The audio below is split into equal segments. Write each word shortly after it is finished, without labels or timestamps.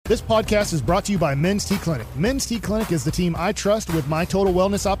This podcast is brought to you by Men's T Clinic. Men's T Clinic is the team I trust with my total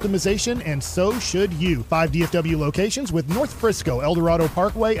wellness optimization, and so should you. 5 DFW locations with North Frisco, El Dorado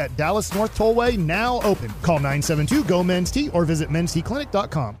Parkway at Dallas North Tollway now open. Call 972-GO-MEN'S-T or visit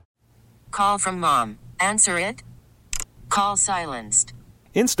mensteclinic.com. Call from mom. Answer it. Call silenced.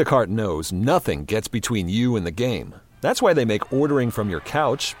 Instacart knows nothing gets between you and the game. That's why they make ordering from your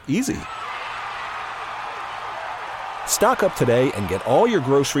couch easy. Stock up today and get all your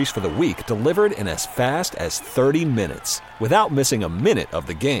groceries for the week delivered in as fast as 30 minutes without missing a minute of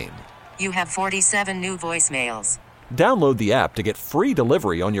the game. You have 47 new voicemails. Download the app to get free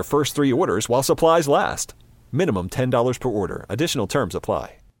delivery on your first 3 orders while supplies last. Minimum $10 per order. Additional terms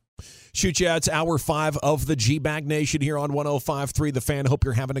apply. Shoot ya, it's hour 5 of the G-Bag Nation here on 105.3 The Fan. Hope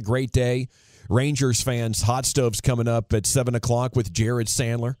you're having a great day. Rangers fans, Hot Stove's coming up at 7 o'clock with Jared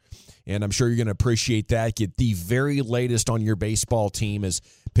Sandler. And I'm sure you're going to appreciate that. Get the very latest on your baseball team as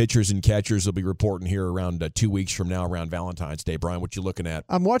pitchers and catchers will be reporting here around 2 weeks from now around Valentine's Day. Brian, what you looking at?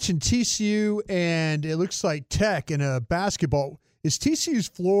 I'm watching TCU, and it looks like Tech in a basketball. Is TCU's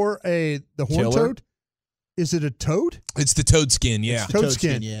floor the horn toad? Is it a toad? It's the toad skin, yeah. It's toad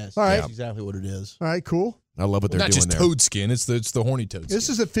skin, yes. All right. That's exactly what it is. All right, cool. I love what they're doing there. Not just toad skin, it's the horny toad skin. This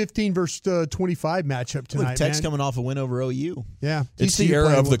is a 15 versus 25 matchup tonight, Tech's man. coming off a win over OU. Yeah. It's the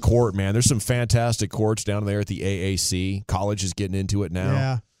era of the court, man. There's some fantastic courts down there at the AAC. College is getting into it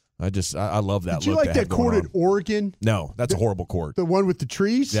now. Yeah. I love that. Did you like that court at Oregon? No, that's a horrible court. The one with the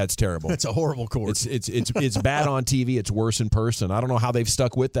trees? That's terrible. That's a horrible court. It's bad on TV. It's worse in person. I don't know how they've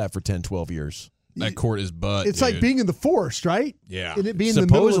stuck with that for 10, 12 years. That court is butt. It's dude. like being in the forest, right? Yeah. And it being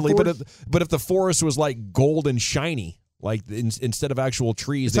supposedly, in the middle of the forest? but if the forest was like gold and shiny, like instead of actual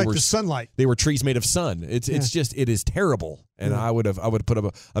trees, it's they like were the sunlight. They were trees made of sun. It is terrible. And I would put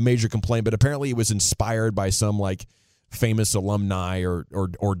up a major complaint. But apparently, it was inspired by some like famous alumni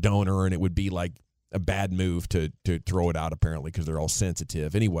or donor, and it would be like a bad move to throw it out. Apparently, because they're all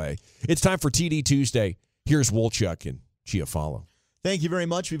sensitive. Anyway, it's time for TD Tuesday. Here's Wolchuk and Chiafalo. Thank you very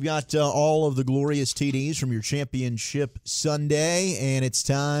much. We've got all of the glorious TDs from your championship Sunday, and it's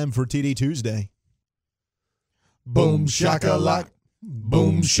time for TD Tuesday. Boom shakalak,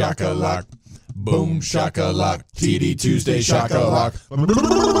 boom shakalak, boom shakalak, TD Tuesday shakalak. When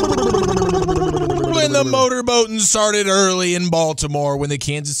the motorboating started early in Baltimore, when the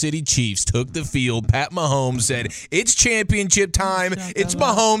Kansas City Chiefs took the field, Pat Mahomes said, "It's championship time. It's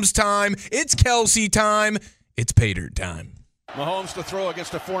Mahomes time. It's Kelsey time. It's Pater time." Mahomes to throw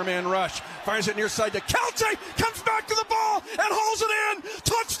against a 4-man rush. Fires it near side to Kelsey. Comes back to the ball and hauls it in.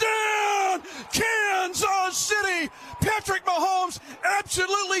 Touchdown! Kansas City. Patrick Mahomes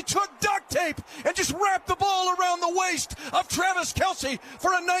absolutely took duct tape and just wrapped the ball around the waist of Travis Kelsey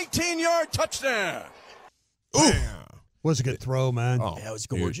for a 19-yard touchdown. Ooh. Was a good throw, man. Oh, that was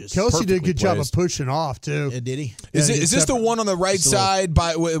gorgeous. Kelsey did a good job of pushing off, too. Did he? Is this the one on the right side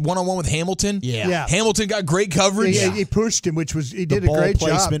by one-on-one with Hamilton? Yeah. Hamilton got great coverage. He pushed him, he did a great job. The ball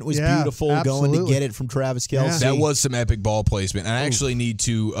placement was beautiful, absolutely. going to get it from Travis Kelsey. That was some epic ball placement. And I actually need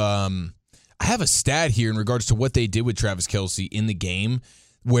to I have a stat here in regards to what they did with Travis Kelsey in the game,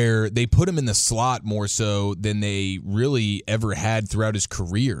 where they put him in the slot more so than they really ever had throughout his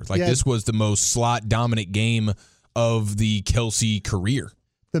career. This was the most slot-dominant game of the Kelsey career.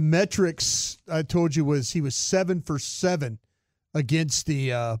 The metrics I told you was he was 7 for 7 against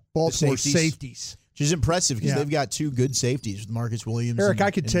the Baltimore safeties. Which is impressive because they've got 2 good safeties with Marcus Williams. Eric,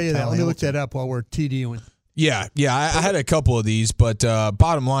 I could tell you that. Let me look that up while we're TDing. Yeah, I had a couple of these, but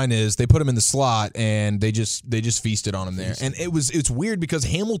bottom line is they put him in the slot and they just feasted on him there. And it's weird because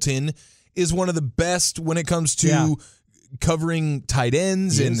Hamilton is one of the best when it comes to covering tight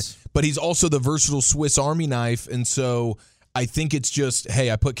ends, but he's also the versatile Swiss Army knife, and so I think it's just,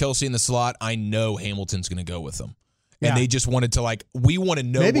 hey, I put Kelsey in the slot, I know Hamilton's going to go with him. And they just wanted to, we want to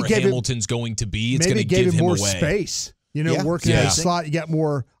know where Hamilton's going to be. It's going to give him more away. Space. Working in the slot, you got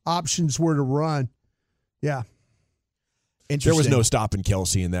more options where to run. Yeah. There was no stopping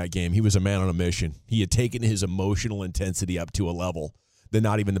Kelsey in that game. He was a man on a mission. He had taken his emotional intensity up to a level that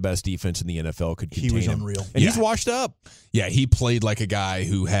not even the best defense in the NFL could contain. He was him. unreal. And he's washed up. Yeah, he played like a guy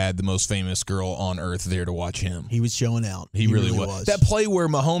who had the most famous girl on earth there to watch him. He was showing out. He really was. That play where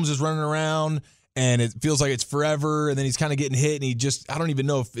Mahomes is running around and it feels like it's forever, and then he's kind of getting hit, and he just, I don't even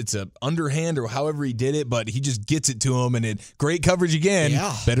know if it's a underhand or however he did it, but he just gets it to him, and great coverage again,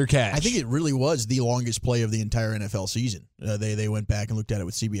 better catch. I think it really was the longest play of the entire NFL season. They went back and looked at it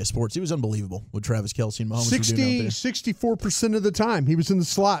with CBS Sports. It was unbelievable what Travis Kelsey and Mahomes were doing out there. 64% of the time he was in the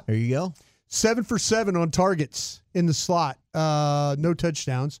slot. There you go. 7 for 7 on targets in the slot. No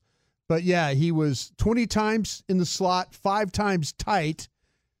touchdowns. But, yeah, he was 20 times in the slot, 5 times tight,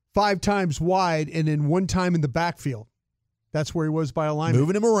 5 times wide and then 1 time in the backfield. That's where he was by alignment.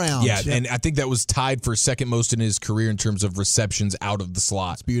 Moving him around. Yeah, and I think that was tied for second most in his career in terms of receptions out of the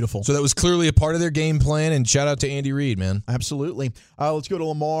slot. It's beautiful. So that was clearly a part of their game plan, and shout out to Andy Reid, man. Absolutely. Let's go to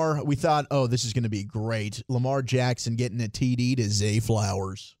Lamar. We thought, this is going to be great. Lamar Jackson getting a TD to Zay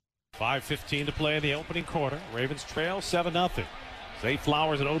Flowers. 5:15 to play in the opening quarter. Ravens trail 7-0. Zay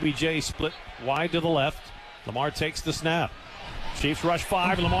Flowers and OBJ split wide to the left. Lamar takes the snap. Chiefs rush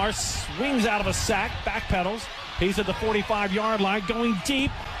 5. Lamar swings out of a sack, backpedals. He's at the 45-yard line, going deep.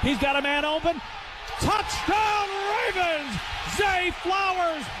 He's got a man open. Touchdown, Ravens! Zay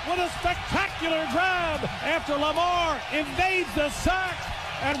Flowers with a spectacular grab after Lamar invades the sack,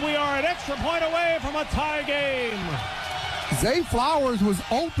 and we are an extra point away from a tie game. Zay Flowers was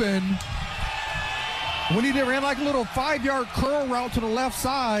open when he ran like a little 5-yard curl route to the left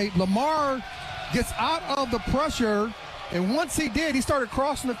side. Lamar gets out of the pressure. And once he did, he started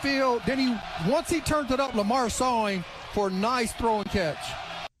crossing the field. Then once he turned it up, Lamar saw him for a nice throw and catch.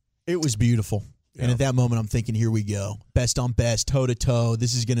 It was beautiful. Yeah. And at that moment, I'm thinking, here we go. Best on best, toe to toe.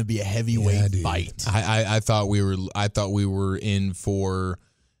 This is going to be a heavyweight fight. I thought we were in for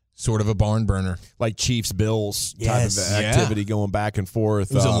sort of a barn burner, like Chiefs Bills type of activity going back and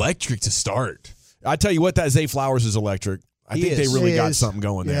forth. It was electric to start. I tell you what, that Zay Flowers is electric. I think they really got something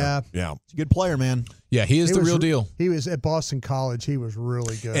going there. Yeah. He's a good player, man. Yeah, he is the real deal. He was at Boston College. He was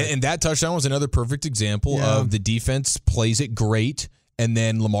really good. And that touchdown was another perfect example of the defense plays it great, and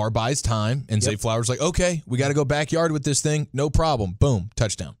then Lamar buys time, and Zay Flowers like, okay, we got to go backyard with this thing. No problem. Boom,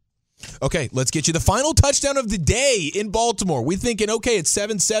 touchdown. Okay, let's get you the final touchdown of the day in Baltimore. We're thinking, okay, it's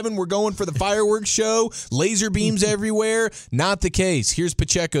 7-7. We're going for the fireworks show. Laser beams everywhere. Not the case. Here's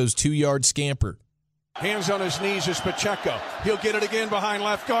Pacheco's 2-yard scamper. Hands on his knees is Pacheco. He'll get it again behind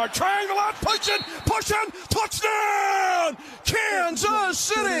left guard. Triangle out, pushing, touchdown! Kansas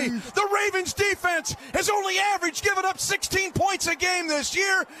City! The Ravens defense has only averaged giving up 16 points a game this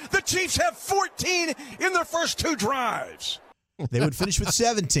year. The Chiefs have 14 in their first 2 drives. They would finish with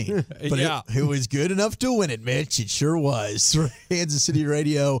 17. But it was good enough to win it, Mitch. It sure was. Kansas City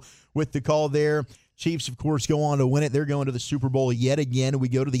Radio with the call there. Chiefs, of course, go on to win it. They're going to the Super Bowl yet again. We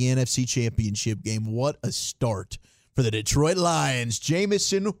go to the NFC Championship game. What a start for the Detroit Lions.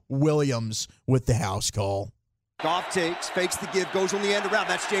 Jameson Williams with the house call. Goff takes, fakes the give, goes on the end around.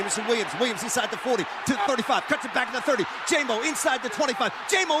 That's Jameson Williams. Williams inside the 40 to the 35, cuts it back to the 30. J-Mo inside the 25.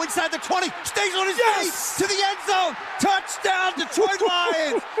 J-Mo inside the 20. Stays on his feet to the end zone. Touchdown, Detroit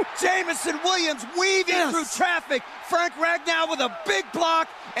Lions. Jameson Williams weaving through traffic. Frank Ragnow with a big block,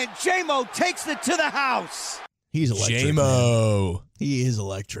 and J-Mo takes it to the house. He's electric. J-Mo. He is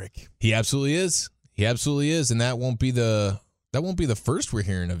electric. He absolutely is. He absolutely is, and that won't be the first we're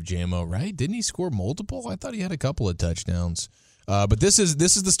hearing of J-Mo, right? Didn't he score multiple? I thought he had a couple of touchdowns. But this is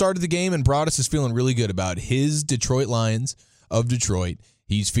the start of the game, and Broadus is feeling really good about his Detroit Lions of Detroit.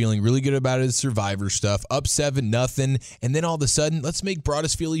 He's feeling really good about his Survivor stuff. Up 7-0, and then all of a sudden, let's make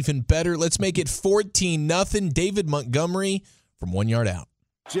Broadus feel even better. Let's make it 14-0. David Montgomery from 1 yard out.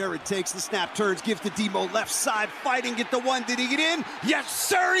 Jared takes the snap, turns, gives to Demo left side, fighting, get the one. Did he get in? Yes,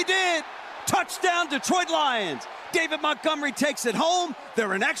 sir, he did. Touchdown, Detroit Lions. David Montgomery takes it home.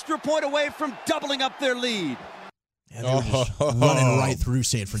 They're an extra point away from doubling up their lead. And they're just running right through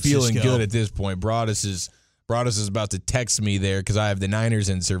San Francisco. Feeling good at this point. Broadus is about to text me there because I have the Niners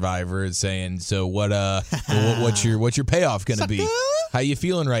in Survivor saying, so what's your payoff going to be? How you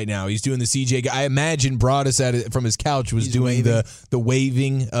feeling right now? He's doing the CJ. I imagine Broadus from his couch was doing the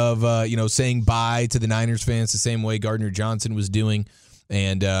waving of saying bye to the Niners fans the same way Gardner Johnson was doing.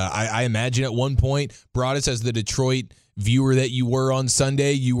 And I imagine at one point, Broadus, as the Detroit viewer that you were on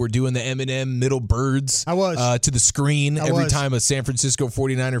Sunday, you were doing the Eminem middle birds to the screen every time a San Francisco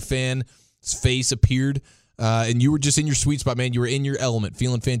 49er fan's face appeared. And you were just in your sweet spot, man. You were in your element,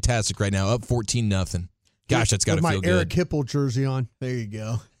 feeling fantastic right now, up 14-0. Gosh, that's got to feel good. My Eric Hipple jersey on. There you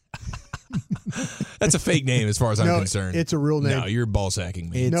go. That's a fake name as far as I'm concerned. It's a real name. No, you're ball sacking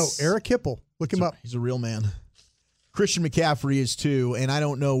me. No, Eric Hipple. Look him up. He's a real man. Christian McCaffrey is too, and I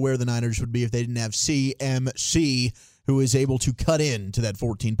don't know where the Niners would be if they didn't have CMC, who is able to cut in to that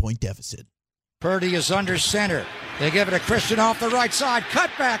 14-point deficit. Purdy is under center. They give it to Christian off the right side.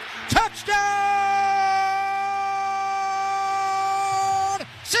 Cutback. Touchdown!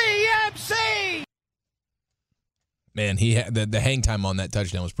 CMC! Man, he had the hang time on that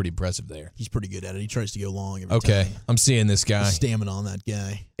touchdown was pretty impressive there. He's pretty good at it. He tries to go long every time. I'm seeing this guy. The stamina on that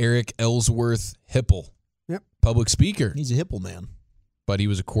guy. Eric Ellsworth Hipple. Yep. Public speaker. He's a Hipple man. But he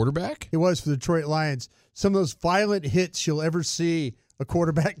was a quarterback? He was for the Detroit Lions. Some of those violent hits you'll ever see a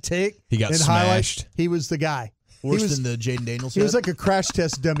quarterback take. He got in smashed. Highlights, he was the guy. Worse than the Jaden Daniels. He was like a crash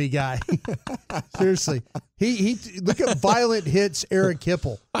test dummy guy. Seriously, he look at violent hits. Eric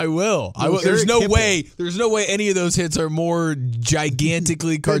Hipple. I will. There's no way any of those hits are more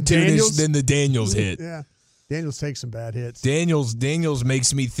gigantically cartoonish than the Daniels hit. Yeah, Daniels takes some bad hits. Daniels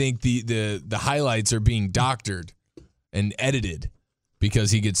makes me think the highlights are being doctored and edited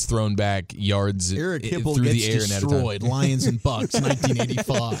because he gets thrown back yards Eric Hipple through gets the air destroyed. Lions and Bucks,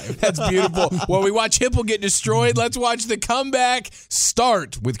 1985. That's beautiful. While we watch Hipple get destroyed, let's watch the comeback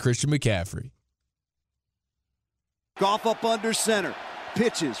start with Christian McCaffrey. Goff up under center.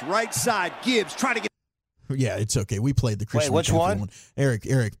 Pitches right side. Gibbs trying to get. Yeah, it's okay. We played the Christian which McCaffrey one? Eric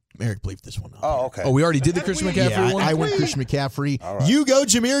bleeped this one up. Oh, okay. Oh, we already did the Christian McCaffrey one? I went Christian McCaffrey. Right. You go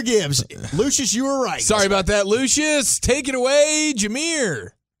Jahmyr Gibbs. Lucius, you were right. Sorry about that, Lucius. Take it away,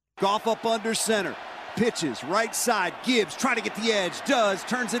 Jahmyr. Goff up under center. Pitches right side. Gibbs trying to get the edge.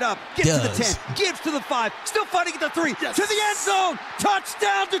 Turns it up. Gets to the 10. Gibbs to the 5. Still fighting at the 3. Yes. To the end zone.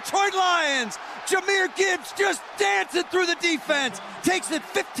 Touchdown, Detroit Lions. Jahmyr Gibbs just dancing through the defense. Takes it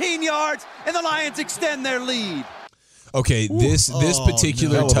 15 yards, and the Lions extend their lead. Okay, this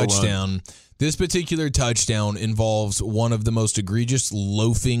particular touchdown involves one of the most egregious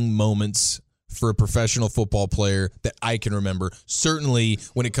loafing moments for a professional football player that I can remember. Certainly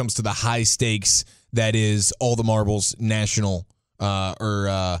when it comes to the high stakes that is all the marbles national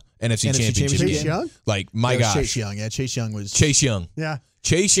NFC championship. Chase Young? Like, my gosh. Chase Young. Yeah, Chase Young was. Chase Young. Yeah.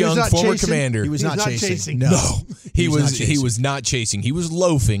 Chase Young, former commander. He was not chasing. No, he was not chasing. He was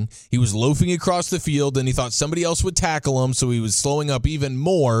loafing. He was loafing across the field, and he thought somebody else would tackle him, so he was slowing up even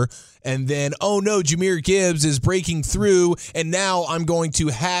more. And then, oh no, Jahmyr Gibbs is breaking through, and now I'm going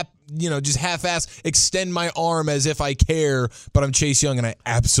to just half-ass extend my arm as if I care, but I'm Chase Young, and I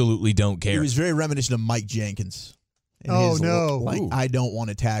absolutely don't care. He was very reminiscent of Mike Jenkins. Oh, no. I don't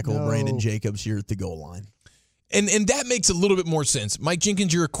want to tackle Brandon Jacobs here at the goal line. And that makes a little bit more sense. Mike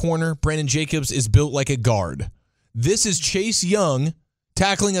Jenkins, you're a corner. Brandon Jacobs is built like a guard. This is Chase Young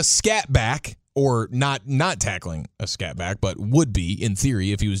tackling a scat back, or not tackling a scat back, but would be in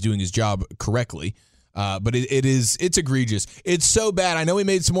theory if he was doing his job correctly. But it's egregious. It's so bad. I know he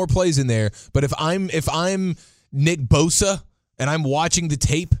made some more plays in there, but if I'm Nick Bosa and I'm watching the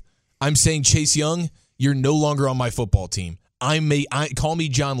tape, I'm saying, Chase Young, you're no longer on my football team. Call me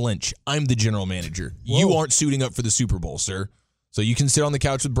John Lynch. I'm the general manager. Whoa. You aren't suiting up for the Super Bowl, sir. So you can sit on the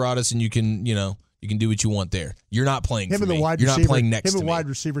couch with Broadus and you can do what you want there. You're not playing for me. You're not playing next to me. Him and wide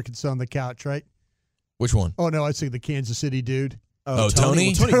receiver can sit on the couch, right? Which one? Oh, no, I think the Kansas City dude. Oh,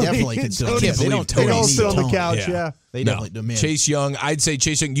 Tony? Well, Tony definitely can sit on the couch. They don't sit on the couch, yeah. They definitely demand. Chase Young, I'd say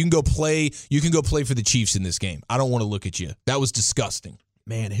Chase Young, you can go play for the Chiefs in this game. I don't want to look at you. That was disgusting.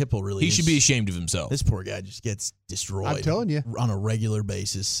 Man, Hipple really should be ashamed of himself. This poor guy just gets destroyed. I'm telling you. On a regular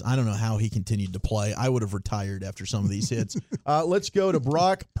basis. I don't know how he continued to play. I would have retired after some of these hits. Let's go to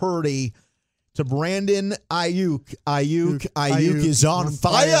Brock Purdy to Brandon Ayuk. Ayuk is on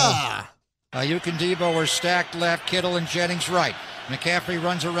fire. Ayuk and Debo are stacked left, Kittle and Jennings right. McCaffrey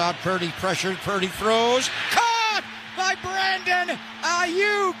runs around, Purdy pressured, Purdy throws. Caught by Brandon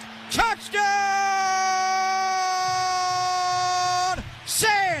Ayuk. Touchdown!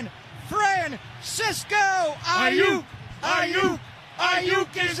 San Francisco! Ayuk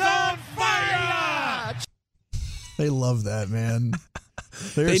is on fire! They love that, man.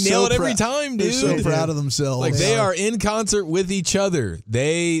 They nail it every time, dude. They're so proud of themselves. Like, they are in concert with each other.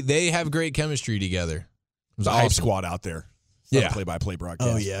 They have great chemistry together. There's a hype squad out there. Yeah. Play-by-play broadcast.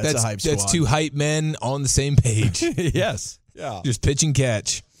 Oh, yeah. That's a hype squad. That's two hype men on the same page. Yes. Yeah. Just pitch and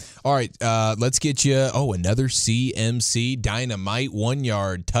catch. All right, let's get you, another CMC Dynamite 1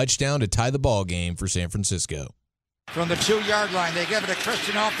 yard touchdown to tie the ball game for San Francisco. From the 2-yard line, they give it to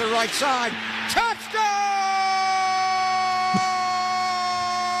Christian off the right side. Touchdown!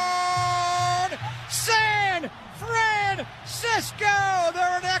 San Francisco!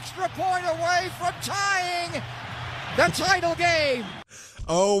 They're an extra point away from tying the title game.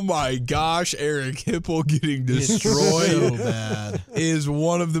 Oh my gosh, Eric Hipple getting destroyed so bad. Is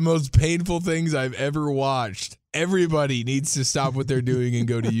one of the most painful things I've ever watched. Everybody needs to stop what they're doing and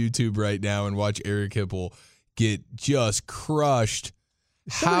go to YouTube right now and watch Eric Hipple get just crushed.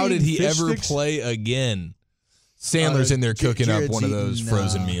 How did he ever play again? Sandler's in there cooking up one of those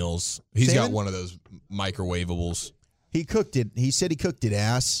frozen meals. He's got one of those microwavables. He cooked it. He said he cooked it,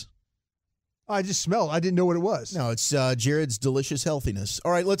 ass. I just smelled. I didn't know what it was. No, it's Jared's delicious healthiness.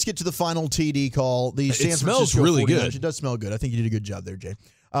 All right, let's get to the final TD call. The San smells Francisco really 49ers. good. It does smell good. I think you did a good job there, Jay.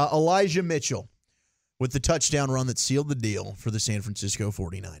 Elijah Mitchell with the touchdown run that sealed the deal for the San Francisco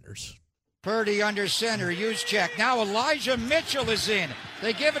 49ers. Purdy under center, check. Now Elijah Mitchell is in.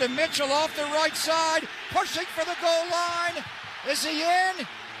 They give it to Mitchell off the right side, pushing for the goal line. Is he in?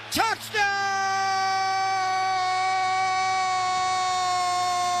 Touchdown!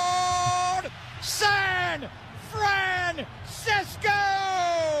 San Francisco!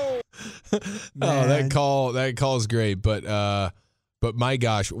 Oh, that call is great, but my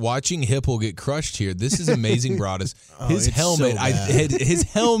gosh, watching Hipple get crushed here, this is amazing, Broadus. His helmet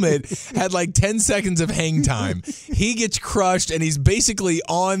had like 10 seconds of hang time. He gets crushed, and he's basically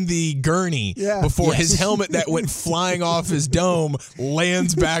on the gurney before his helmet that went flying off his dome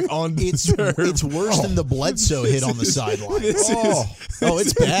lands back on the turf. It's worse than the Bledsoe hit on the sideline.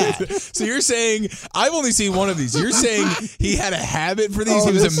 It's bad. So you're saying, I've only seen one of these. You're saying he had a habit for these?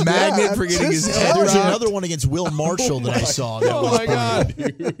 He was a magnet for getting his head There's dropped? another one against Will Marshall that I saw. That was my God.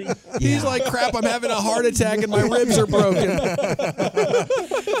 He's like, crap, I'm having a heart attack and my ribs are broken.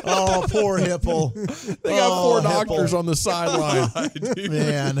 Oh, poor Hipple. They got 4 doctors on the sideline.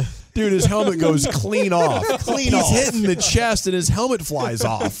 Man. Dude, his helmet goes clean off. He's hitting the chest and his helmet flies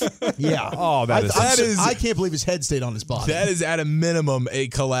off. Yeah. Oh, that is. I can't believe his head stayed on his body. That is at a minimum a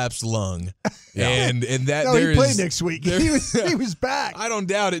collapsed lung. Yeah. And that no, there he played is, next week. He was back. I don't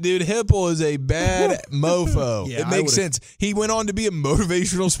doubt it, dude. Hipple is a bad mofo. Yeah, it makes sense. He went on to be a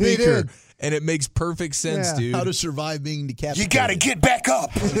motivational speaker. And it makes perfect sense, dude. How to survive being decapitated. You got to get back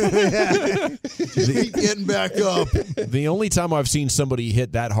up. Keep getting back up. The only time I've seen somebody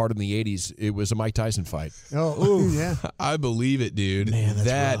hit that hard in the 80s, it was a Mike Tyson fight. Yeah. I believe it, dude. Man,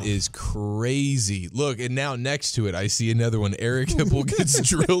 that is crazy. Look, and now next to it, I see another one. Eric Hipple gets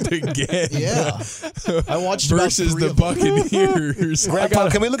drilled again. Yeah. I watched versus the Buccaneers.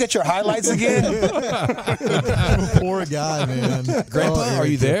 Grandpa, can we look at your highlights again? Poor guy, man. Grandpa, are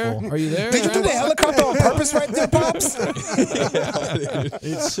you there? Are you there? Did you do the helicopter on purpose right there, Pops?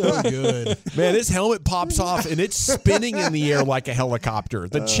 It's so good. Man, his helmet pops off and it's spinning in the air like a helicopter.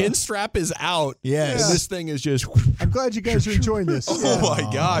 The chin strap is out. Yes. And this thing is just. I'm glad you guys are enjoying this. Oh, my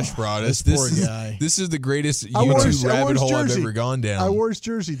gosh, Broadus. This is the greatest YouTube rabbit hole I've ever gone down. I wore his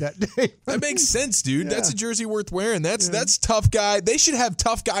jersey that day. That makes sense, dude. That's a jersey worth wearing. That's tough guy. They should have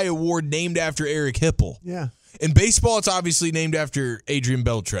Tough Guy Award named after Eric Hipple. Yeah. In baseball, it's obviously named after Adrian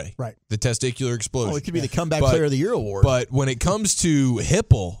Beltre. Right. The testicular explosion. Oh, it could be the Comeback Player of the Year award. But when it comes to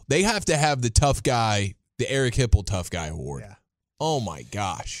Hipple, they have to have the tough guy, the Eric Hipple Tough Guy Award. Yeah. Oh, my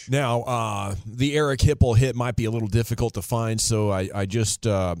gosh. Now, the Eric Hipple hit might be a little difficult to find, so I just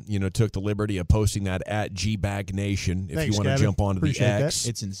took the liberty of posting that at GBagNation. If you want to jump onto Appreciate the X. That.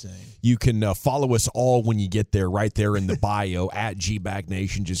 It's insane. You can follow us all when you get there, right there in the bio at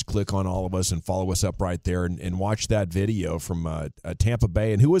GBagNation. Just click on all of us and follow us up right there and watch that video from Tampa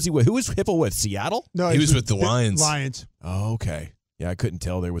Bay. And who was he with? Who was Hipple with? Seattle? No, he was with the Lions. Lions. Oh, okay. Yeah, I couldn't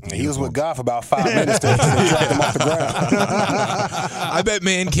tell there with the He was with God for about 5 minutes to drag him off the ground. I bet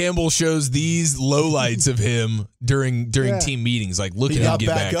Man Campbell shows these lowlights of him during team meetings. Like, look at him get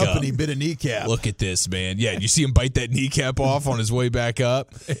back up. And he bit a kneecap. Look at this, man. Yeah, you see him bite that kneecap off on his way back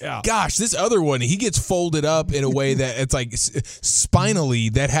up? Yeah. Gosh, this other one, he gets folded up in a way that it's like spinally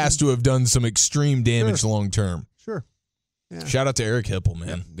that has to have done some extreme damage long term. Sure. Yeah. Shout out to Eric Hipple, man.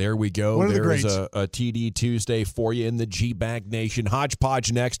 Yeah, there we go. One of the There's greats. a TD Tuesday for you in the GBagNation.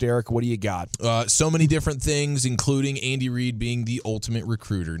 Hodgepodge next, Eric. What do you got? So many different things, including Andy Reid being the ultimate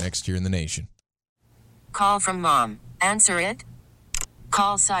recruiter next year in the nation. Call from mom. Answer it.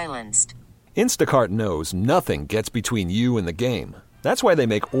 Call silenced. Instacart knows nothing gets between you and the game. That's why they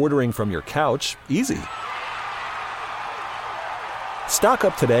make ordering from your couch easy. Stock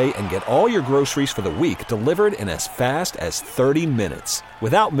up today and get all your groceries for the week delivered in as fast as 30 minutes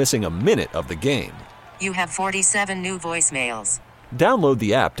without missing a minute of the game. You have 47 new voicemails. Download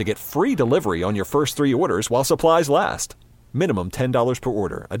the app to get free delivery on your first 3 orders while supplies last. Minimum $10 per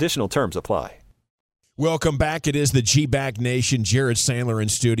order. Additional terms apply. Welcome back. It is the GBagNation. Jared Sandler in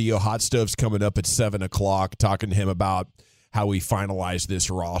studio. Hot Stuff's coming up at 7 o'clock, talking to him about how we finalized this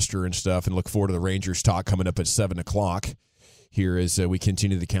roster and stuff, and look forward to the Rangers talk coming up at 7 o'clock. Here as we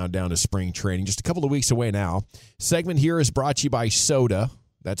continue the countdown to spring training. Just a couple of weeks away now. Segment here is brought to you by Soda.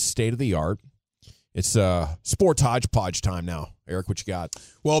 That's state of the art. It's sports hodgepodge time now. Eric, what you got?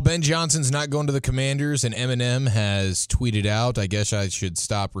 Well, Ben Johnson's not going to the Commanders, and Eminem has tweeted out, I guess I should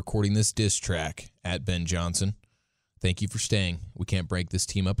stop recording this diss track at Ben Johnson. Thank you for staying. We can't break this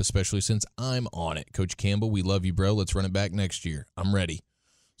team up, especially since I'm on it. Coach Campbell, we love you, bro. Let's run it back next year. I'm ready.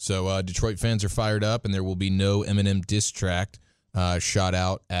 So Detroit fans are fired up, and there will be no Eminem diss track shot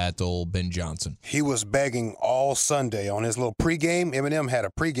out at old Ben Johnson. He was begging all Sunday on his little pregame. Eminem had a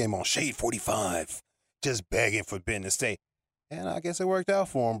pregame on Shade 45, just begging for Ben to stay. And I guess it worked out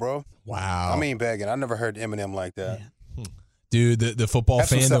for him, bro. Wow. I mean, begging. I never heard Eminem like that. Dude, the football Have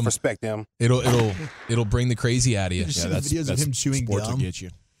some fandom. self-respect, them. It'll bring the crazy out of you. Did you see the videos of him chewing sports gum? will get you.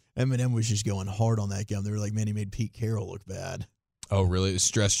 Eminem was just going hard on that gum. They were like, man, he made Pete Carroll look bad. Oh, really?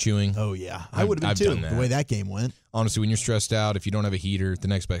 Stress chewing? Oh, yeah. I would have I've been, too, done that. the way that game went. Honestly, when you're stressed out, if you don't have a heater, the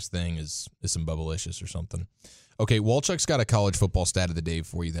next best thing is some Bubblicious or something. Okay, Walchuk's got a college football stat of the day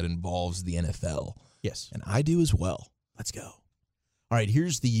for you that involves the NFL. Yes. And I do as well. Let's go. All right,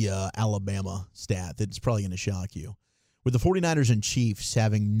 here's the Alabama stat that's probably going to shock you. With the 49ers and Chiefs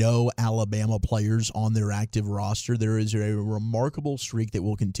having no Alabama players on their active roster, there is a remarkable streak that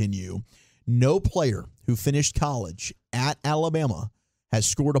will continue. No player who finished college at Alabama has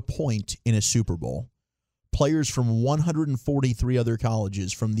scored a point in a Super Bowl. Players from 143 other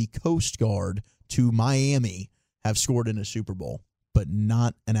colleges, from the Coast Guard to Miami, have scored in a Super Bowl, but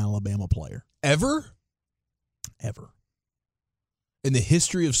not an Alabama player. Ever? Ever. In the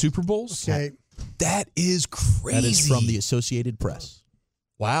history of Super Bowls? Okay. That is crazy. That is from the Associated Press.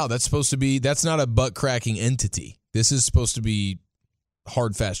 Wow, that's not a butt-cracking entity. This is supposed to be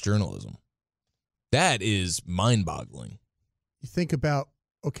hard, fast journalism. That is mind-boggling. You think about,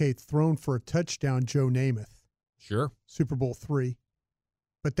 thrown for a touchdown, Joe Namath. Sure. Super Bowl III.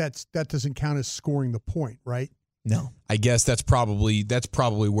 But that doesn't count as scoring the point, right? No. I guess that's probably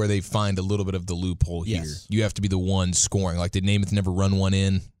where they find a little bit of the loophole here. Yes. You have to be the one scoring. Like, did Namath never run one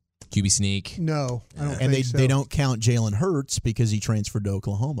in? QB sneak? No, I don't and think so. they don't count Jalen Hurts because he transferred to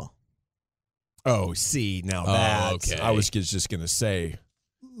Oklahoma. Oh, see, now that's... okay. I was just going to say...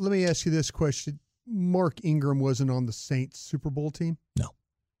 Let me ask you this question. Mark Ingram wasn't on the Saints Super Bowl team? No.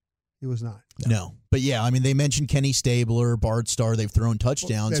 He was not. No. But, yeah, I mean, they mentioned Kenny Stabler, Bart Starr. They've thrown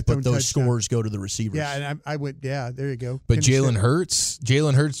touchdowns, they've but thrown those touchdowns. scores go to the receivers. Yeah, and I went, there you go. But Kenny Jalen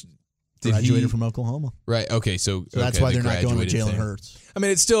Stabler. Hurts, graduated from Oklahoma. Right, okay, so that's okay, why the they're not going with graduated Jalen thing. Hurts. I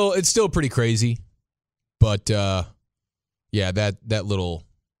mean, it's still pretty crazy, but yeah, that little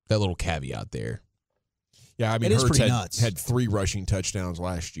caveat there. Yeah, I mean, It is Hurts pretty nuts. had 3 rushing touchdowns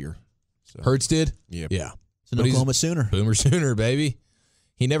last year. So. Hurts did? Yep. Yeah. It's an Oklahoma Sooner. Boomer Sooner, baby.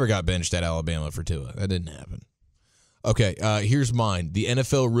 He never got benched at Alabama for Tua. That didn't happen. Okay, here's mine. The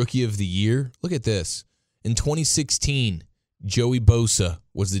NFL Rookie of the Year. Look at this. In 2016, Joey Bosa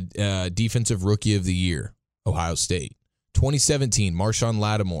was the Defensive Rookie of the Year, Ohio State. 2017, Marshawn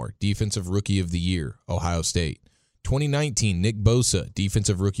Lattimore, Defensive Rookie of the Year, Ohio State. 2019, Nick Bosa,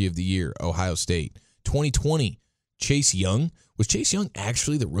 Defensive Rookie of the Year, Ohio State. 2020, Chase Young. Was Chase Young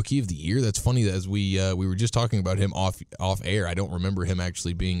actually the Rookie of the Year? That's funny, as we were just talking about him off air. I don't remember him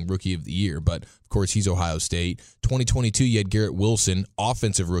actually being Rookie of the Year, but of course he's Ohio State. 2022, you had Garrett Wilson,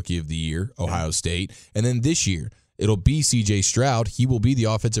 Offensive Rookie of the Year, Ohio State. And then this year, it'll be C.J. Stroud. He will be the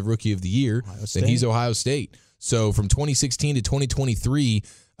Offensive Rookie of the Year, and he's Ohio State. So from 2016 to 2023,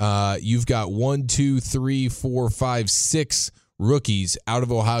 you've got 1, 2, 3, 4, 5, 6 rookies out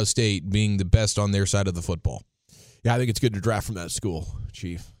of Ohio State being the best on their side of the football. Yeah, I think it's good to draft from that school,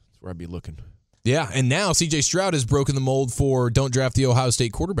 Chief. That's where I'd be looking. Yeah, and now C.J. Stroud has broken the mold for don't draft the Ohio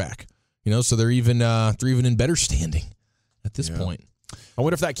State quarterback. So they're even in better standing at this point. I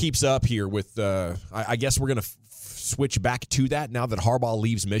wonder if that keeps up here with. I guess we're going to switch back to that now that Harbaugh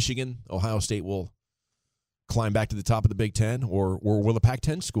leaves Michigan. Ohio State will climb back to the top of the Big Ten, or will the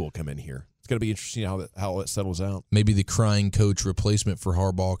Pac-10 school come in here? It's going to be interesting how it settles out. Maybe the crying coach replacement for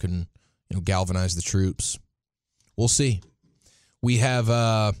Harbaugh can galvanize the troops. We'll see. We have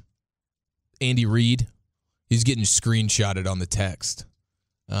Andy Reid. He's getting screenshotted on the text.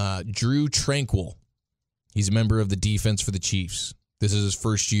 Drew Tranquill. He's a member of the defense for the Chiefs. This is his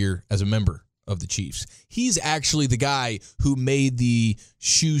first year as a member of the Chiefs. He's actually the guy who made the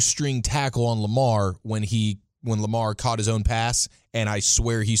shoestring tackle on Lamar when Lamar caught his own pass, and I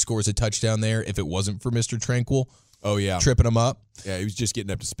swear he scores a touchdown there if it wasn't for Mr. Tranquill. Oh, yeah. Tripping him up. Yeah, he was just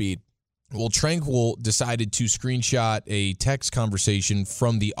getting up to speed. Well, Tranquill decided to screenshot a text conversation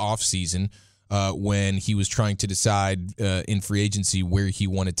from the offseason when he was trying to decide in free agency where he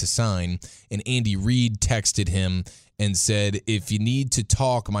wanted to sign. And Andy Reid texted him and said, "If you need to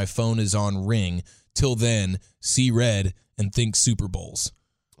talk, my phone is on ring. Till then, see red and think Super Bowls."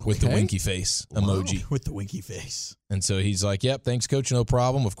 With the winky face emoji. With the winky face. And so he's like, yep, thanks, coach, no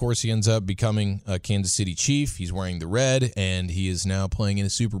problem. Of course, he ends up becoming a Kansas City Chief. He's wearing the red, and he is now playing in a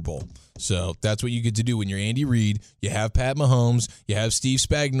Super Bowl. So that's what you get to do when you're Andy Reid. You have Pat Mahomes. You have Steve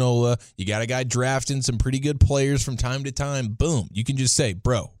Spagnuolo. You got a guy drafting some pretty good players from time to time. Boom. You can just say,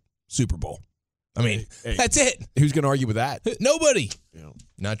 bro, Super Bowl. I mean, that's it. Who's going to argue with that? Nobody.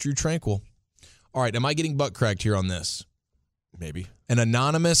 Not Drew Tranquill. All right, am I getting butt cracked here on this? Maybe. An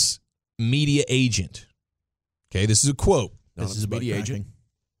anonymous media agent. Okay, this is a quote This is a media agent.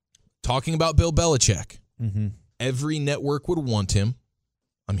 Talking about Bill Belichick. Mm-hmm. Every network would want him.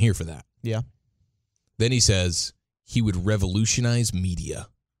 I'm here for that. Yeah. Then he says he would revolutionize media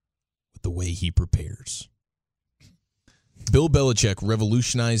with the way he prepares. Bill Belichick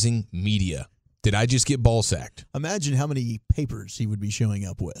revolutionizing media. Did I just get ball sacked? Imagine how many papers he would be showing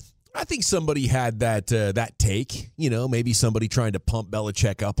up with. I think somebody had that take. Maybe somebody trying to pump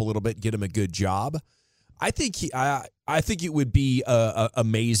Belichick up a little bit, get him a good job. I think it would be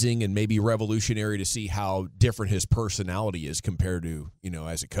amazing and maybe revolutionary to see how different his personality is compared to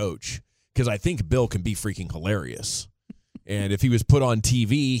as a coach. Because I think Bill can be freaking hilarious, and if he was put on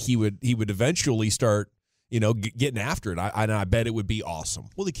TV, he would eventually start getting after it. I bet it would be awesome.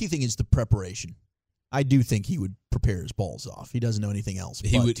 Well, the key thing is the preparation. I do think he would prepare his balls off. He doesn't know anything else.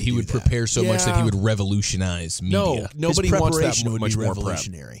 He would prepare so much that he would revolutionize media. Nobody wants that much more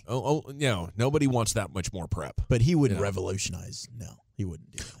revolutionary. Prep. Nobody wants that much more prep. But he wouldn't revolutionize. No, he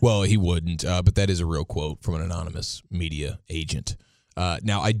wouldn't do that. Well, he wouldn't. But that is a real quote from an anonymous media agent.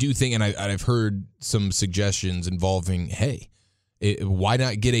 Now, I do think, and I've heard some suggestions involving, why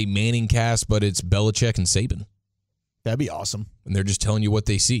not get a Manning cast, but it's Belichick and Saban? That'd be awesome. And they're just telling you what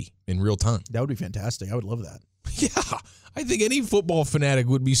they see in real time. That would be fantastic. I would love that. Yeah, I think any football fanatic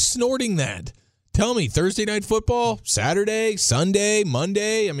would be snorting that. Tell me, Thursday night football, Saturday, Sunday,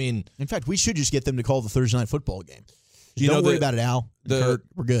 Monday. I mean, in fact, we should just get them to call the Thursday night football game. Don't worry about it, Al. Kurt,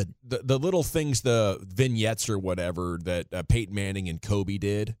 we're good. The little things, the vignettes or whatever that Peyton Manning and Kobe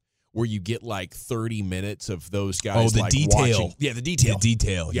did, where you get like 30 minutes of those guys. The detail. Watching. Yeah, the detail. The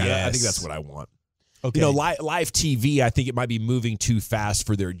detail. Yeah, yes. I think that's what I want. Okay. Live TV, I think it might be moving too fast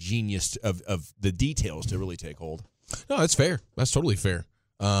for their genius of the details to really take hold. No, that's fair. That's totally fair.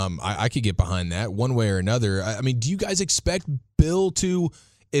 I could get behind that one way or another. I mean, do you guys expect Bill to,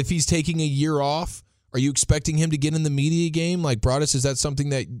 if he's taking a year off, are you expecting him to get in the media game? Like, Broadus, is that something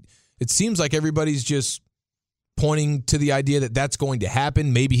that it seems like everybody's just pointing to the idea that that's going to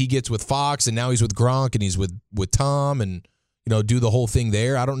happen? Maybe he gets with Fox and now he's with Gronk and he's with Tom and, do the whole thing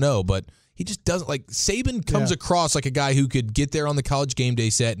there. I don't know, but he just doesn't Saban comes across like a guy who could get there on the College Game Day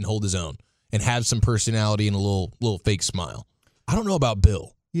set and hold his own and have some personality and a little fake smile. I don't know about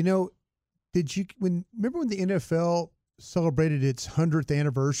Bill. Remember when the NFL celebrated its 100th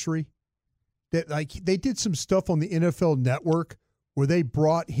anniversary? That they did some stuff on the NFL Network where they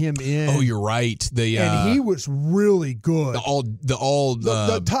brought him in. Oh, you're right. And he was really good.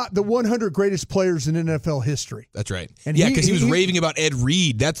 The 100 greatest players in NFL history. That's right. And because he was raving about Ed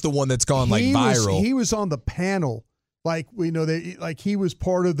Reed. That's the one that's gone viral. He was on the panel, he was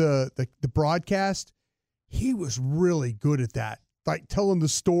part of the broadcast. He was really good at that, telling the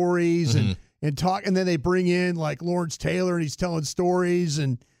stories and talk. And then they bring in Lawrence Taylor, and he's telling stories,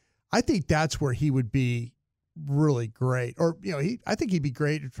 and I think that's where he would be really great. Or, I think he'd be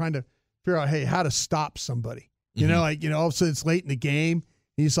great at trying to figure out, how to stop somebody. All of a sudden it's late in the game.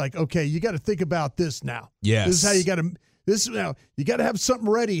 He's like, okay, you got to think about this now. Yes. This is how you got to have something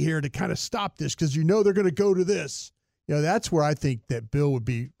ready here to kind of stop this because they're going to go to this. That's where I think that Bill would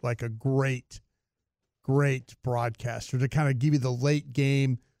be like a great broadcaster to kind of give you the late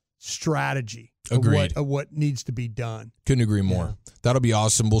game strategy of what needs to be done. Couldn't agree more. Yeah. That'll be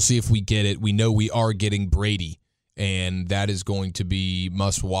awesome. We'll see if we get it. We know we are getting Brady, and that is going to be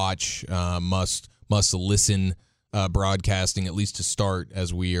must watch, must listen broadcasting, at least to start,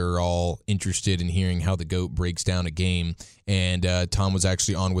 as we are all interested in hearing how the GOAT breaks down a game. And Tom was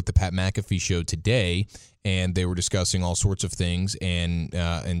actually on with the Pat McAfee show today, and they were discussing all sorts of things and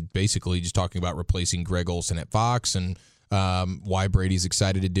basically just talking about replacing Greg Olsen at Fox and why Brady's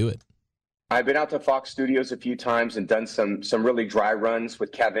excited to do it. I've been out to Fox Studios a few times and done some really dry runs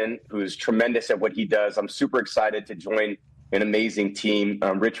with Kevin, who's tremendous at what he does. I'm super excited to join an amazing team.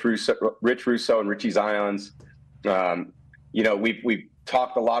 Rich Russo and Richie Zions. We've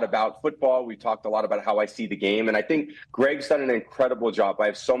talked a lot about football. We talked a lot about how I see the game. And I think Greg's done an incredible job. I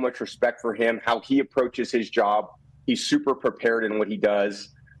have so much respect for him, how he approaches his job. He's super prepared in what he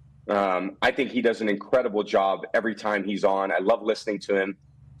does. I think he does an incredible job every time he's on. I love listening to him.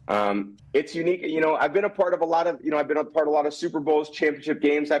 It's unique. I've been a part of a lot of Super Bowls, championship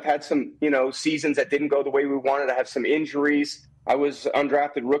games. I've had some, seasons that didn't go the way we wanted. I have some injuries. I was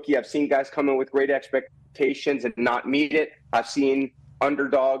undrafted rookie. I've seen guys come in with great expectations and not meet it. I've seen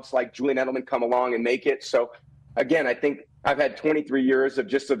underdogs like Julian Edelman come along and make it. So again, I think I've had 23 years of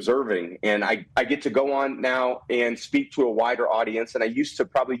just observing, and I get to go on now and speak to a wider audience. And I used to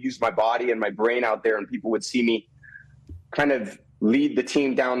probably use my body and my brain out there, and people would see me kind of lead the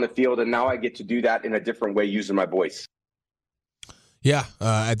team down the field. And now I get to do that in a different way using my voice. Yeah,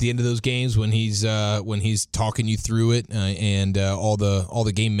 at the end of those games when he's talking you through it and all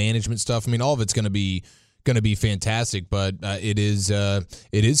the game management stuff. I mean, all of it's going to be fantastic. But it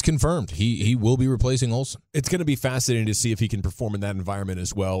is confirmed he will be replacing Olsen. It's going to be fascinating to see if he can perform in that environment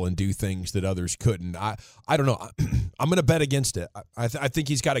as well and do things that others couldn't. I don't know. I'm going to bet against it. I think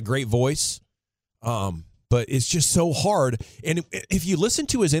he's got a great voice. But it's just so hard. And if you listen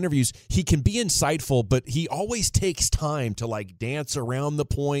to his interviews, he can be insightful, but he always takes time to like dance around the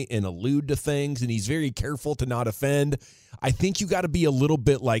point and allude to things, and he's very careful to not offend. I think you got to be a little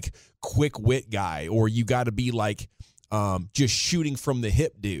bit like quick wit guy, or you got to be like just shooting from the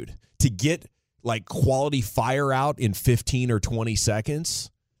hip dude to get like quality fire out in 15 or 20 seconds.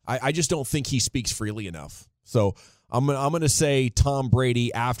 I just don't think he speaks freely enough. So I'm going to say Tom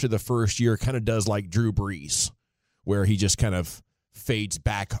Brady after the first year kind of does like Drew Brees, where he just kind of fades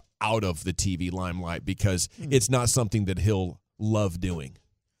back out of the TV limelight because it's not something that he'll love doing.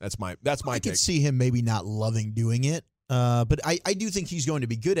 That's my I take. could see him maybe not loving doing it. But I do think he's going to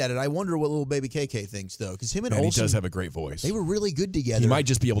be good at it. I wonder what little baby KK thinks, though, because him and Olsen, he does have a great voice. They were really good together. He might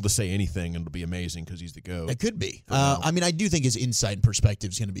just be able to say anything, and it'll be amazing because he's the GOAT. It could be. I mean, I do think his insight and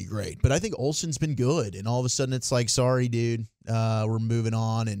perspective is going to be great. But I think Olsen's been good, and all of a sudden it's like, sorry, dude, we're moving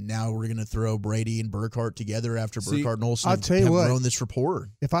on, and now we're going to throw Brady and Burkhardt together after Burkhardt and Olsen have grown this rapport.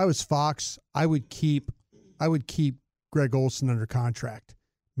 If I was Fox, I would keep Greg Olsen under contract.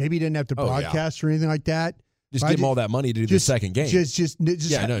 Maybe he didn't have to broadcast or anything like that. Just give him all that money to do the second game.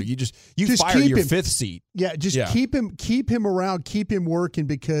 You fire your fifth seat. Yeah, keep him around, keep him working,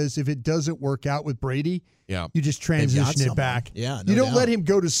 because if it doesn't work out with Brady, you just transition it back. Yeah, you don't let him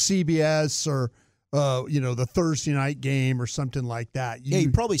go to CBS or the Thursday night game or something like that. He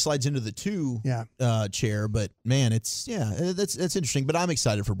probably slides into the 2 chair, but man, that's interesting. But I'm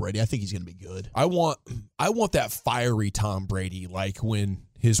excited for Brady. I think he's going to be good. I want that fiery Tom Brady, like when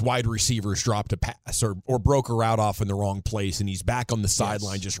his wide receivers dropped a pass or broke a route off in the wrong place, and he's back on the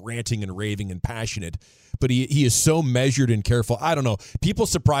sideline just ranting and raving and passionate. But he is so measured and careful. I don't know. People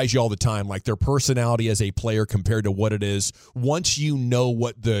surprise you all the time, like their personality as a player compared to what it is. Once you know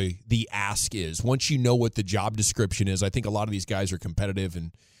what the ask is, once you know what the job description is, I think a lot of these guys are competitive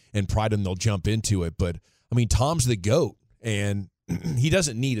and pride and they'll jump into it. But, I mean, Tom's the GOAT, and he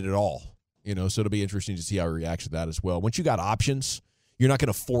doesn't need it at all. So it'll be interesting to see how he reacts to that as well. Once you got options, you're not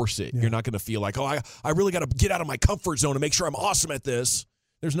going to force it. Yeah. You're not going to feel like, I really got to get out of my comfort zone to make sure I'm awesome at this.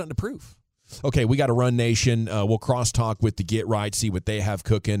 There's nothing to prove. Okay, we got to run, Nation. We'll crosstalk with the Get Right, see what they have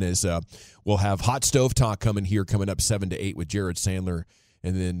cooking. As we'll have Hot Stove Talk coming up 7 to 8 with Jared Sandler,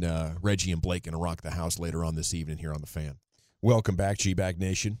 and then Reggie and Blake going to rock the house later on this evening here on The Fan. Welcome back, G-Bag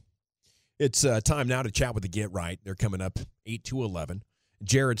Nation. It's time now to chat with the Get Right. They're coming up 8 to 11.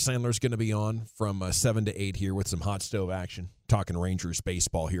 Jared Sandler's going to be on from 7 to 8 here with some hot stove action, talking Rangers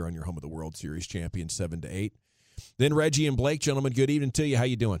baseball here on your home of the World Series champion, 7 to 8. Then Reggie and Blake, gentlemen, good evening to you. How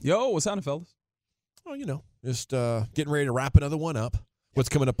you doing? Yo, what's happening, fellas? Oh, just getting ready to wrap another one up. What's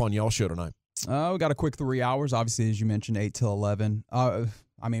coming up on y'all's show tonight? We got a quick 3 hours, obviously, as you mentioned, 8 till 11. I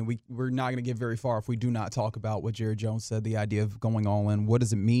mean, we're not going to get very far if we do not talk about what Jerry Jones said, the idea of going all in. What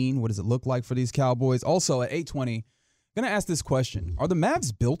does it mean? What does it look like for these Cowboys? Also, at 8:20, I'm going to ask this question. Are the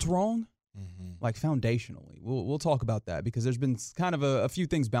Mavs built wrong? Like foundationally? We'll talk about that, because there's been kind of a few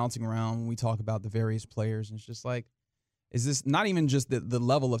things bouncing around when we talk about the various players. And it's just like, is this not even just the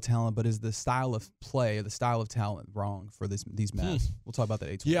level of talent, but is the style of play or the style of talent wrong for these Mavs? We'll talk about that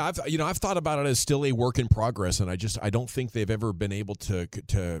at 8:20. Yeah, I've thought about it as still a work in progress, and I don't think they've ever been able to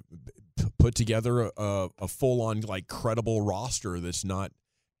put together a full on like credible roster that's not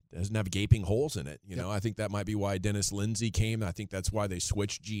doesn't have gaping holes in it. I think that might be why Dennis Lindsey came. I think that's why they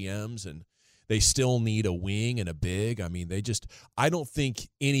switched GMs, and they still need a wing and a big. I mean, I don't think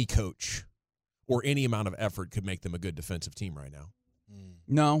any coach or any amount of effort could make them a good defensive team right now.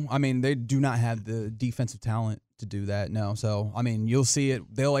 No, I mean, they do not have the defensive talent to do that, no. So, I mean, you'll see it.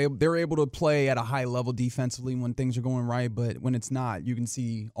 They're able to play at a high level defensively when things are going right, but when it's not, you can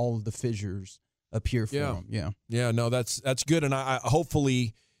see all of the fissures appear for them. Yeah, no, that's good, and I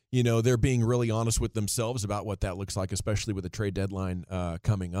hopefully – they're being really honest with themselves about what that looks like, especially with the trade deadline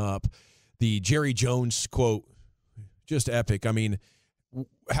coming up. The Jerry Jones quote, just epic. I mean,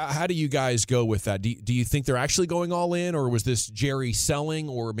 how do you guys go with that? Do you think they're actually going all in, or was this Jerry selling,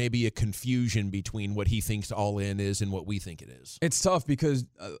 or maybe a confusion between what he thinks all in is and what we think it is? It's tough because,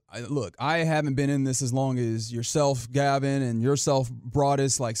 look, I haven't been in this as long as yourself, Gavin, and yourself,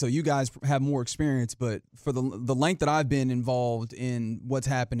 Broadus. So you guys have more experience, but for the length that I've been involved in what's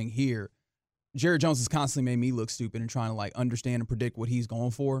happening here, Jerry Jones has constantly made me look stupid and trying to understand and predict what he's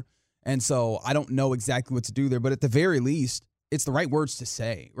going for. And so I don't know exactly what to do there, but at the very least, it's the right words to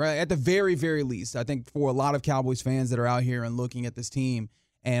say, right? At the very, very least, I think for a lot of Cowboys fans that are out here and looking at this team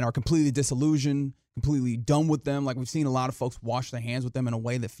and are completely disillusioned, completely done with them, like we've seen a lot of folks wash their hands with them in a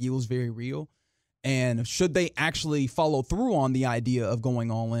way that feels very real. And should they actually follow through on the idea of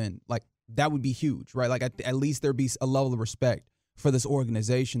going all in, like that would be huge, right? Like at least there'd be a level of respect for this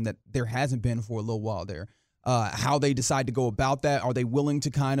organization that there hasn't been for a little while there. How they decide to go about that, are they willing to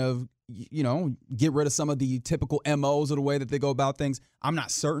kind of, get rid of some of the typical MOs of the way that they go about things? I'm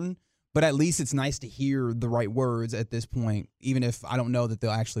not certain, but at least it's nice to hear the right words at this point, even if I don't know that they'll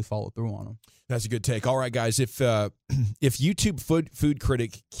actually follow through on them. That's a good take. All right, guys, if YouTube food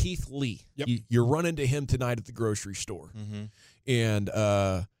critic Keith Lee, you're running to him tonight at the grocery store, and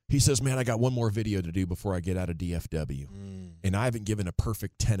he says, man, I got one more video to do before I get out of DFW, and I haven't given a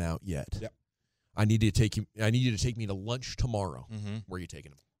perfect 10 out yet. Yep. I need you to take me to lunch tomorrow. Where are you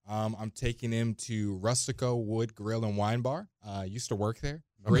taking him? I'm taking him to Rustico Wood Grill and Wine Bar. Used to work there.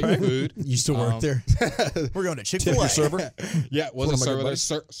 Great food. Used to work there. We're going to Chick-fil-A. Tip your server? Yeah, was a server there.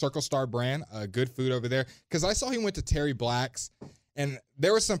 Circle Star brand. Good food over there. Because I saw he went to Terry Black's, and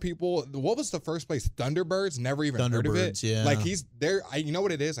there were some people. What was the first place? Thunderbirds. Never even heard of it. Yeah. Like he's there. You know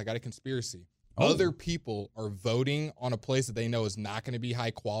what it is? I got a conspiracy. Other people are voting on a place that they know is not going to be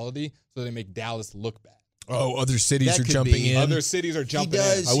high quality, so they make Dallas look bad. Oh, other cities That are could jumping be. in. Other cities are jumping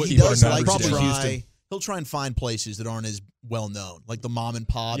in. He does like to try. He'll try and find places that aren't as well known, like the mom and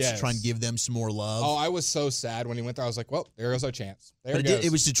pops. Yes. Try and give them some more love. Oh, I was so sad when he went there. I was like, well, there goes our chance. There it goes.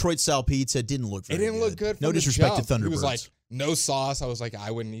 It was Detroit style pizza. It didn't look very It didn't look good. No from the disrespect jump. to Thunderbirds. He was like, no sauce. I was like, I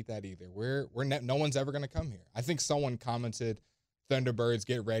wouldn't eat that either. No one's ever going to come here. I think someone commented, Thunderbirds,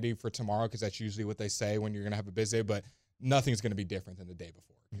 get ready for tomorrow, because that's usually what they say when you're going to have a busy day, but nothing's going to be different than the day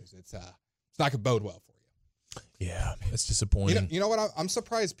before, because it's not going to bode well for you. Yeah, it's disappointing. You know what? I'm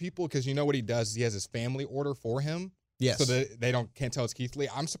surprised people, because you know what he does is he has his family order for him. Yes. So that they can't tell it's Keith Lee.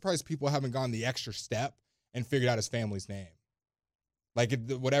 I'm surprised people haven't gone the extra step and figured out his family's name. Like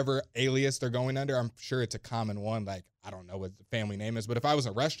whatever alias they're going under, I'm sure it's a common one. Like, I don't know what the family name is, but if I was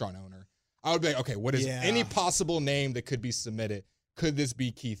a restaurant owner, I would be like, okay, what is any possible name that could be submitted? Could this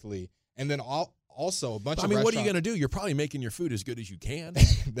be Keith Lee? And then also a bunch of what are you going to do? You're probably making your food as good as you can.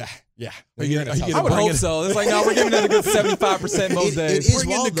 Yeah. I would hope so. It's like, no, we're giving it a good 75% most days. It is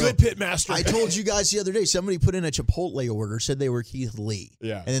Bring in wild, the though. good pit master. I told you guys the other day, somebody put in a Chipotle order, said they were Keith Lee.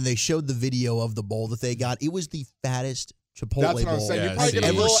 Yeah. And then they showed the video of the bowl that they got. It was the fattest Chipotle That's what I'm bowl saying. You I've probably get a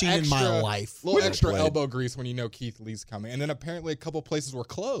ever little seen in my life. A little extra elbow grease when you know Keith Lee's coming. And then apparently a couple places were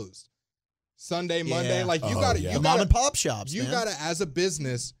closed. Sunday, Monday. Like, you got to. The mom and pop shops, You got to, as a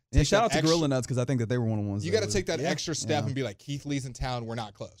business. And shout out to Gorilla Nuts, because I think that they were one of the ones. You got to take that extra step and be like, Keith Lee's in town. We're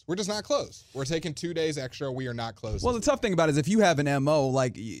not closed. We're just not closed. We're taking 2 days extra. We are not closed. Well, the tough thing about it is if you have an MO,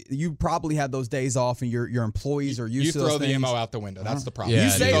 like you probably have those days off, and your employees are used to those things. You throw the MO out the window. That's the problem. Yeah,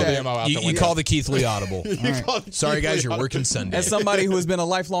 you throw the MO out the window. You call the Keith Lee audible. Sorry, guys, you're working Sunday. As somebody who has been a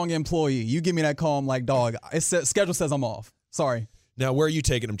lifelong employee, you give me that call, I'm like, dog, schedule says I'm off. Sorry. Now, where are you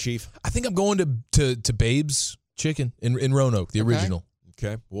taking him, Chief? I think I'm going to Babe's Chicken in Roanoke, the original.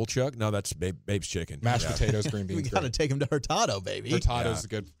 Okay, Woolchuck. No, that's Babe's Chicken. Mashed potatoes, green beans. We got to take him to Hurtado, baby. Hurtado's a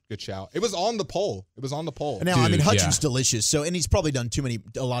good shout. It was on the poll. Now, I mean, Hutchin's delicious. So, and he's probably done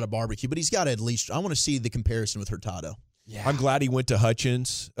a lot of barbecue, but he's got to at least. I want to see the comparison with Hurtado. Yeah, I'm glad he went to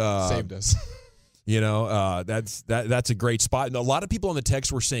Hutchins. Saved us. That's a great spot. And a lot of people on the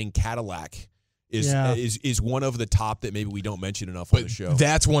text were saying Cadillac is one of the top that maybe we don't mention enough on the show.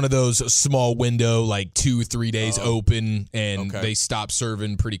 That's one of those small window, like 2-3 days open, and they stop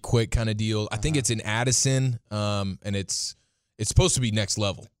serving pretty quick kind of deal. I think it's in Addison, and it's supposed to be next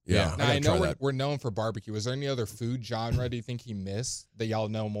level. Yeah, now, I know we're known for barbecue. Is there any other food genre do you think he missed that y'all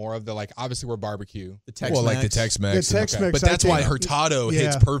know more of? Obviously we're barbecue. The Tex-Mex. Like the Tex-Mex. The Tex-Mex, But that's why Hurtado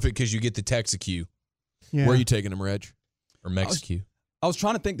hits perfect, because you get the Texaque. Yeah. Where are you taking him, Reg? Or Mexique? I was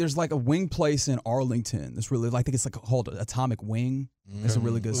trying to think. There's like a wing place in Arlington. That's really, I think it's like called Atomic Wing. It's a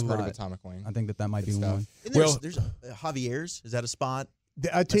really good spot. Heard of Atomic Wing. I think that might be one. And there's Javier's. Is that a spot?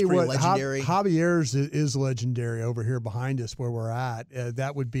 I tell you what, legendary. Javier's is legendary over here behind us where we're at.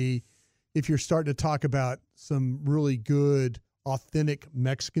 That would be if you're starting to talk about some really good, authentic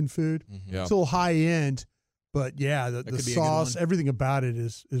Mexican food. Mm-hmm. It's a little high end, but the sauce, everything about it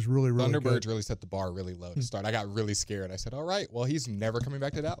is really, really good. Thunderbirds really set the bar really low to start. I got really scared. I said, all right, well, he's never coming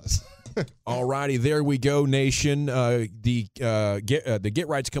back to Dallas. All righty, there we go, nation. The Get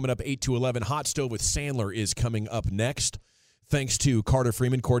Right's coming up 8 to 11. Hot Stove with Sandler is coming up next. Thanks to Carter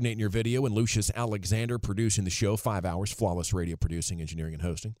Freeman coordinating your video and Lucius Alexander producing the show. 5 hours, flawless radio producing, engineering, and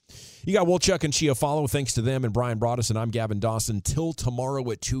hosting. You got Woolchuck and Chia Follow. Thanks to them and Brian Broaddus, and I'm Gavin Dawson. Till tomorrow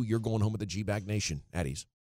at 2, you're going home with the G-Bag Nation. At ease.